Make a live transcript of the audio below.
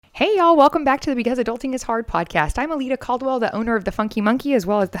Hey y'all, welcome back to the Because Adulting is Hard podcast. I'm Alita Caldwell, the owner of The Funky Monkey, as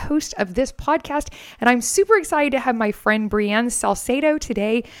well as the host of this podcast. And I'm super excited to have my friend Brianne Salcedo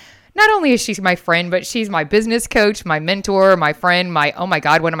today. Not only is she my friend, but she's my business coach, my mentor, my friend, my, oh my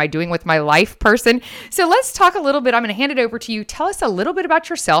God, what am I doing with my life person? So let's talk a little bit. I'm going to hand it over to you. Tell us a little bit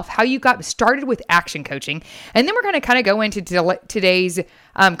about yourself, how you got started with action coaching. And then we're going to kind of go into today's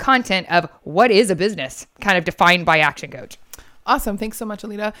content of what is a business, kind of defined by action coach. Awesome. Thanks so much,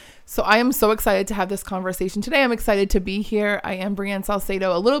 Alita. So I am so excited to have this conversation today. I'm excited to be here. I am Brianne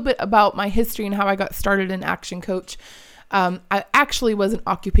Salcedo. A little bit about my history and how I got started in action coach. I actually was an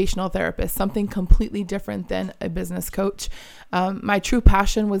occupational therapist, something completely different than a business coach. My true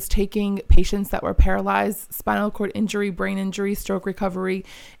passion was taking patients that were paralyzed, spinal cord injury, brain injury, stroke recovery,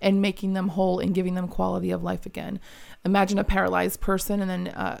 and making them whole and giving them quality of life again. Imagine a paralyzed person and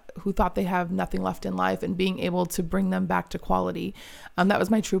then who thought they have nothing left in life and being able to bring them back to quality. That was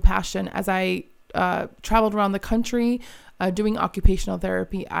my true passion. As I traveled around the country doing occupational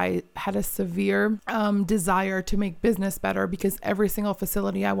therapy, I had a severe desire to make business better because every single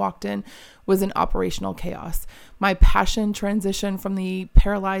facility I walked in was in operational chaos. My passion transitioned from the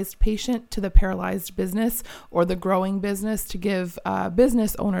paralyzed patient to the paralyzed business or the growing business to give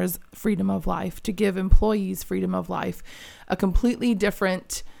business owners freedom of life, to give employees freedom of life, a completely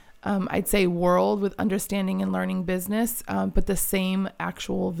different I'd say world with understanding and learning business, but the same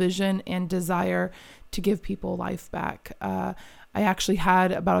actual vision and desire to give people life back. I actually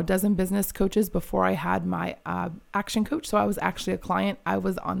had about a dozen business coaches before I had my action coach. So I was actually a client. I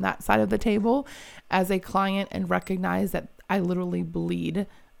was on that side of the table as a client and recognized that I literally bleed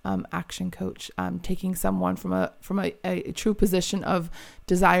action coach, taking someone from a true position of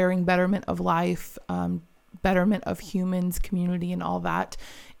desiring betterment of life, betterment of humans, community, and all that.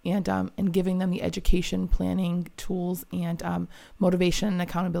 And giving them the education, planning, tools, and motivation and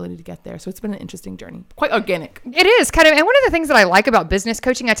accountability to get there. So it's been an interesting journey, quite organic. It is kind of, and one of the things that I like about business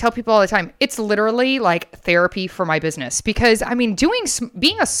coaching, I tell people all the time, it's literally like therapy for my business. Because I mean,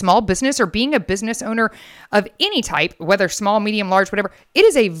 being a small business or being a business owner of any type, whether small, medium, large, whatever, it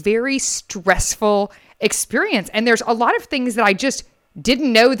is a very stressful experience. And there's a lot of things that I just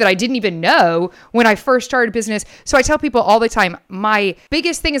didn't know that I didn't even know when I first started business. So I tell people all the time, my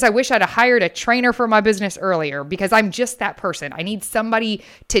biggest thing is I wish I'd have hired a trainer for my business earlier because I'm just that person. I need somebody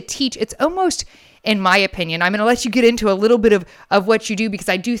to teach. It's almost, in my opinion, I'm going to let you get into a little bit of what you do because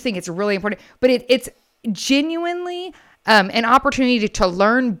I do think it's really important, but it's genuinely an opportunity to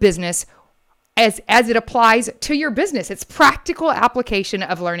learn business as it applies to your business. It's practical application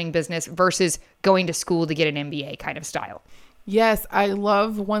of learning business versus going to school to get an MBA kind of style. Yes, I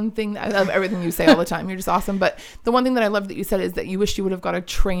love one thing. I love everything you say all the time. You're just awesome. But the one thing that I love that you said is that you wish you would have got a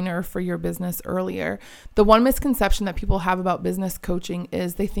trainer for your business earlier. The one misconception that people have about business coaching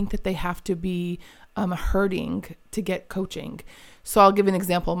is they think that they have to be hurting to get coaching. So I'll give an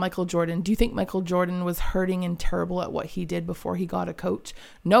example. Michael Jordan. Do you think Michael Jordan was hurting and terrible at what he did before he got a coach?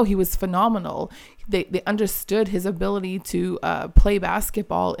 No, he was phenomenal. They understood his ability to play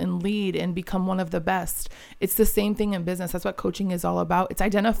basketball and lead and become one of the best. It's the same thing in business. That's what coaching is all about. It's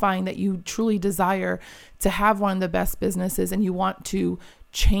identifying that you truly desire to have one of the best businesses and you want to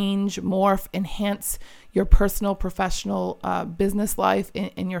change, morph, enhance your personal, professional, business life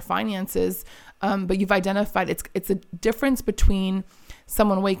and your finances. But you've identified it's a difference between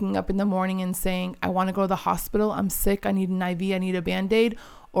someone waking up in the morning and saying, I want to go to the hospital. I'm sick. I need an IV. I need a Band-Aid.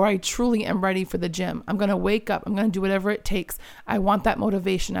 Or I truly am ready for the gym. I'm going to wake up. I'm going to do whatever it takes. I want that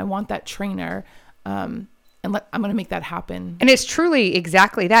motivation. I want that trainer. I'm going to make that happen. And it's truly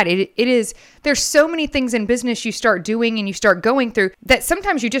exactly that. It is, there's so many things in business you start doing and you start going through that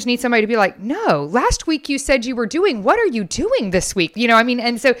sometimes you just need somebody to be like, no, last week you said you were doing, what are you doing this week? You know, I mean,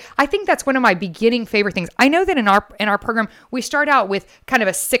 and so I think that's one of my beginning favorite things. I know that in our program, we start out with kind of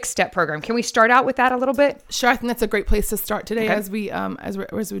a 6-step program. Can we start out with that a little bit? Sure. I think that's a great place to start today. Okay.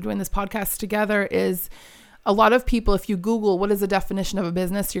 As we're doing this podcast together is a lot of people, if you Google what is the definition of a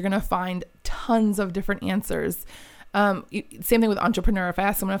business, you're going to find tons of different answers. Same thing with entrepreneur. If I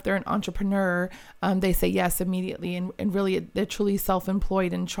ask someone if they're an entrepreneur, they say yes immediately. And really, they're truly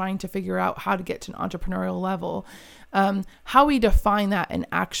self-employed and trying to figure out how to get to an entrepreneurial level. How we define that in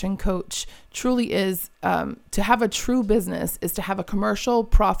Action Coach truly is to have a true business is to have a commercial,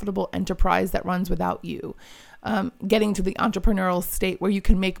 profitable enterprise that runs without you. Getting to the entrepreneurial state where you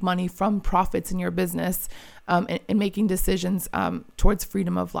can make money from profits in your business and making decisions towards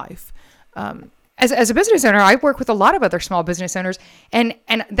freedom of life. As a business owner, I work with a lot of other small business owners, and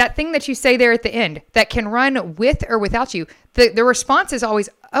that thing that you say there at the end that can run with or without you, the response is always,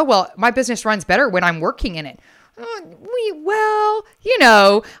 oh, well, my business runs better when I'm working in it.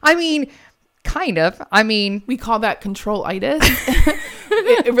 I mean, kind of. I mean, we call that control-itis.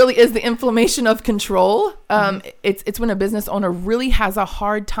 It really is the inflammation of control. It's when a business owner really has a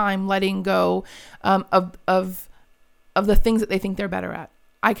hard time letting go of the things that they think they're better at.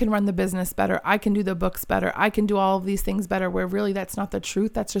 I can run the business better. I can do the books better. I can do all of these things better, where really that's not the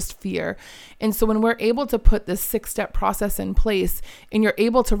truth. That's just fear. And so when we're able to put this 6-step process in place, and you're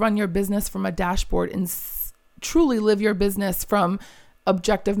able to run your business from a dashboard and truly live your business from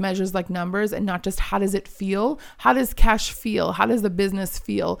objective measures like numbers, and not just how does it feel? How does cash feel? How does the business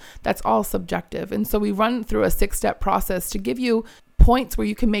feel? That's all subjective. And so we run through a 6-step process to give you points where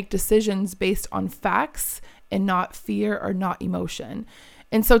you can make decisions based on facts and not fear or not emotion.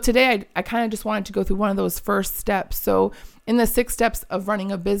 And so today I kind of just wanted to go through one of those first steps. So in the 6 steps of running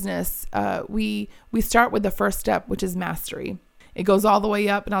a business, we start with the first step, which is mastery. It goes all the way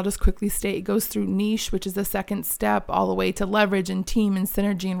up, and I'll just quickly state, it goes through niche, which is the second step, all the way to leverage and team and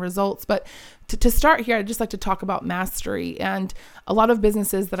synergy and results. But to start here, I'd just like to talk about mastery. And a lot of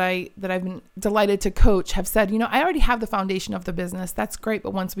businesses that I've been delighted to coach have said, I already have the foundation of the business. That's great.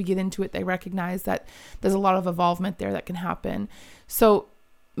 But once we get into it, they recognize that there's a lot of evolvement there that can happen. So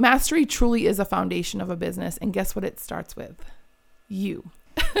mastery truly is a foundation of a business. And guess what it starts with? You.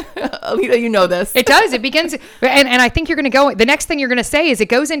 Alita, you know this. It does. It begins. And I think you're going to go. The next thing you're going to say is it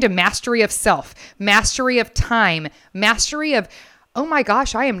goes into mastery of self, mastery of time, mastery of, oh my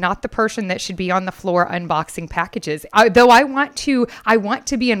gosh, I am not the person that should be on the floor unboxing packages. Though I want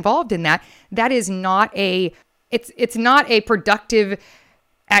to be involved in that. That is not it's not a productive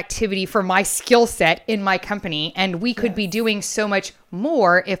activity for my skill set in my company. And we could be doing so much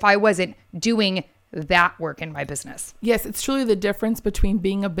more if I wasn't doing that work in my business. Yes, it's truly the difference between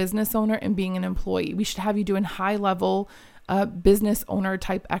being a business owner and being an employee. We should have you doing high level business owner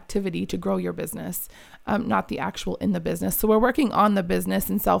type activity to grow your business, not the actual in the business. So we're working on the business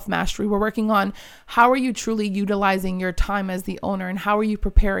and self-mastery. We're working on how are you truly utilizing your time as the owner, and how are you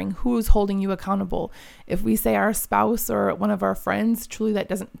preparing? Who's holding you accountable? If we say our spouse or one of our friends, truly that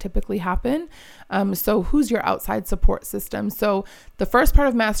doesn't typically happen. So who's your outside support system? So the first part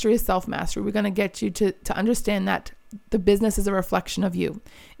of mastery is self-mastery. We're going to get you to understand that the business is a reflection of you.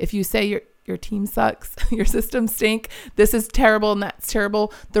 If you say your team sucks, your systems stink, this is terrible and that's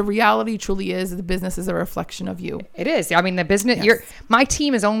terrible, the reality truly is the business is a reflection of you. It is. I mean, the business, my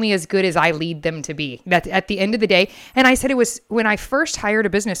team is only as good as I lead them to be. That's at the end of the day. And I said it was when I first hired a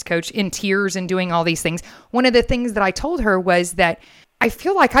business coach in tears and doing all these things. One of the things that I told her was that I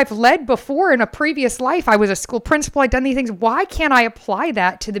feel like I've led before in a previous life. I was a school principal. I'd done these things. Why can't I apply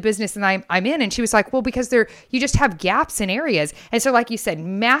that to the business that I'm in? And she was like, well, because you just have gaps in areas. And so like you said,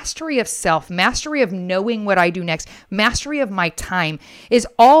 mastery of self, mastery of knowing what I do next, mastery of my time is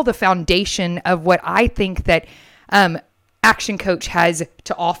all the foundation of what I think that Action Coach has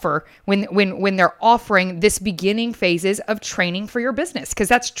to offer when they're offering this beginning phases of training for your business, because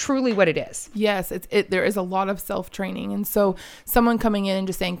that's truly what it is. Yes, there is a lot of self-training. And so someone coming in and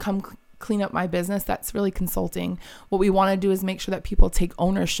just saying, come clean up my business, that's really consulting. What we want to do is make sure that people take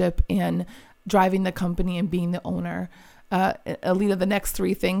ownership in driving the company and being the owner. Alita, the next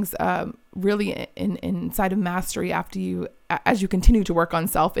 3 things really inside of mastery as you continue to work on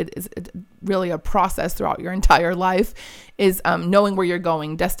self, it is really a process throughout your entire life, is knowing where you're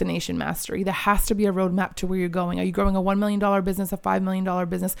going, destination mastery. There has to be a roadmap to where you're going. Are you growing a $1 million business, a $5 million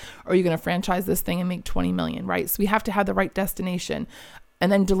business, or are you going to franchise this thing and make 20 million, right? So we have to have the right destination.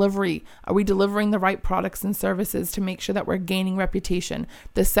 And then delivery. Are we delivering the right products and services to make sure that we're gaining reputation?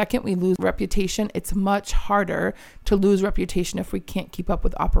 The second we lose reputation, it's much harder to lose reputation if we can't keep up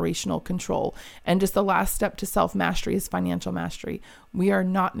with operational control. And just the last step to self-mastery is financial mastery. We are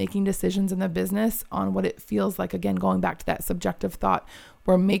not making decisions in the business on what it feels like. Again, going back to that subjective thought,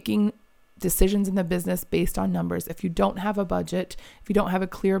 we're making decisions in the business based on numbers. If you don't have a budget, if you don't have a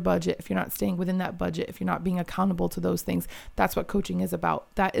clear budget, if you're not staying within that budget, if you're not being accountable to those things, that's what coaching is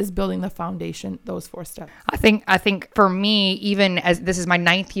about. That is building the foundation, those 4 steps. I think for me, even as this is my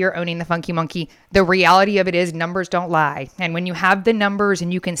 9th year owning the Funky Monkey, the reality of it is numbers don't lie. And when you have the numbers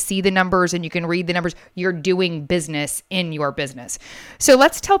and you can see the numbers and you can read the numbers, you're doing business in your business. So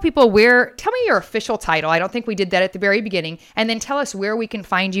let's tell people tell me your official title. I don't think we did that at the very beginning. And then tell us where we can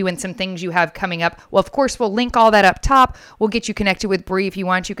find you and some things you have coming up. Well, of course, we'll link all that up top. We'll get you connected with Bree if you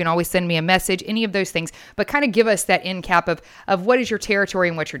want. You can always send me a message, any of those things, but kind of give us that end cap of what is your territory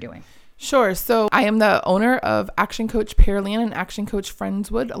and what you're doing. Sure. So I am the owner of Action Coach Pearland and Action Coach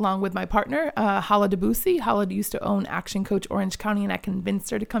Friendswood, along with my partner, Hala Debussy. Hala used to own Action Coach Orange County, and I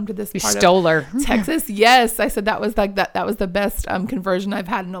convinced her to come to this part stole her. of Texas. Yes, I said that was that was the best conversion I've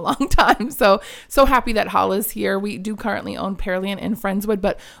had in a long time. So happy that Hala's here. We do currently own Pearland and Friendswood,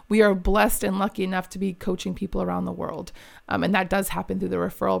 but we are blessed and lucky enough to be coaching people around the world. And that does happen through the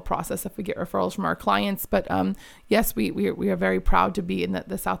referral process if we get referrals from our clients. But yes, we are very proud to be in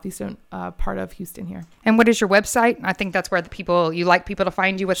the southeastern part of Houston here. And what is your website? I think that's where you like people to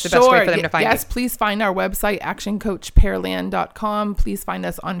find you. What's the best way for them to find you? Yes, please find our website, actioncoachpearland.com. Please find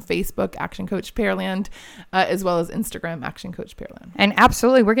us on Facebook, Action Coach Pearland, as well as Instagram, Action Coach Pearland. And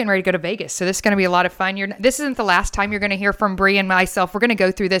absolutely, we're getting ready to go to Vegas. So this is going to be a lot of fun. This isn't the last time you're going to hear from Bree and myself. We're going to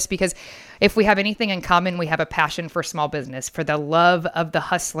go through this because if we have anything in common, we have a passion for small business, for the love of the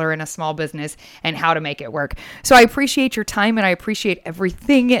hustler in a small business and how to make it work. So I appreciate your time and I appreciate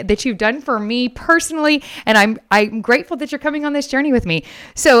everything that you've done for me personally. And I'm grateful that you're coming on this journey with me.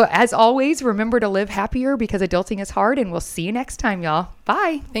 So as always, remember to live happier because adulting is hard, and we'll see you next time, y'all.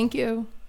 Bye. Thank you.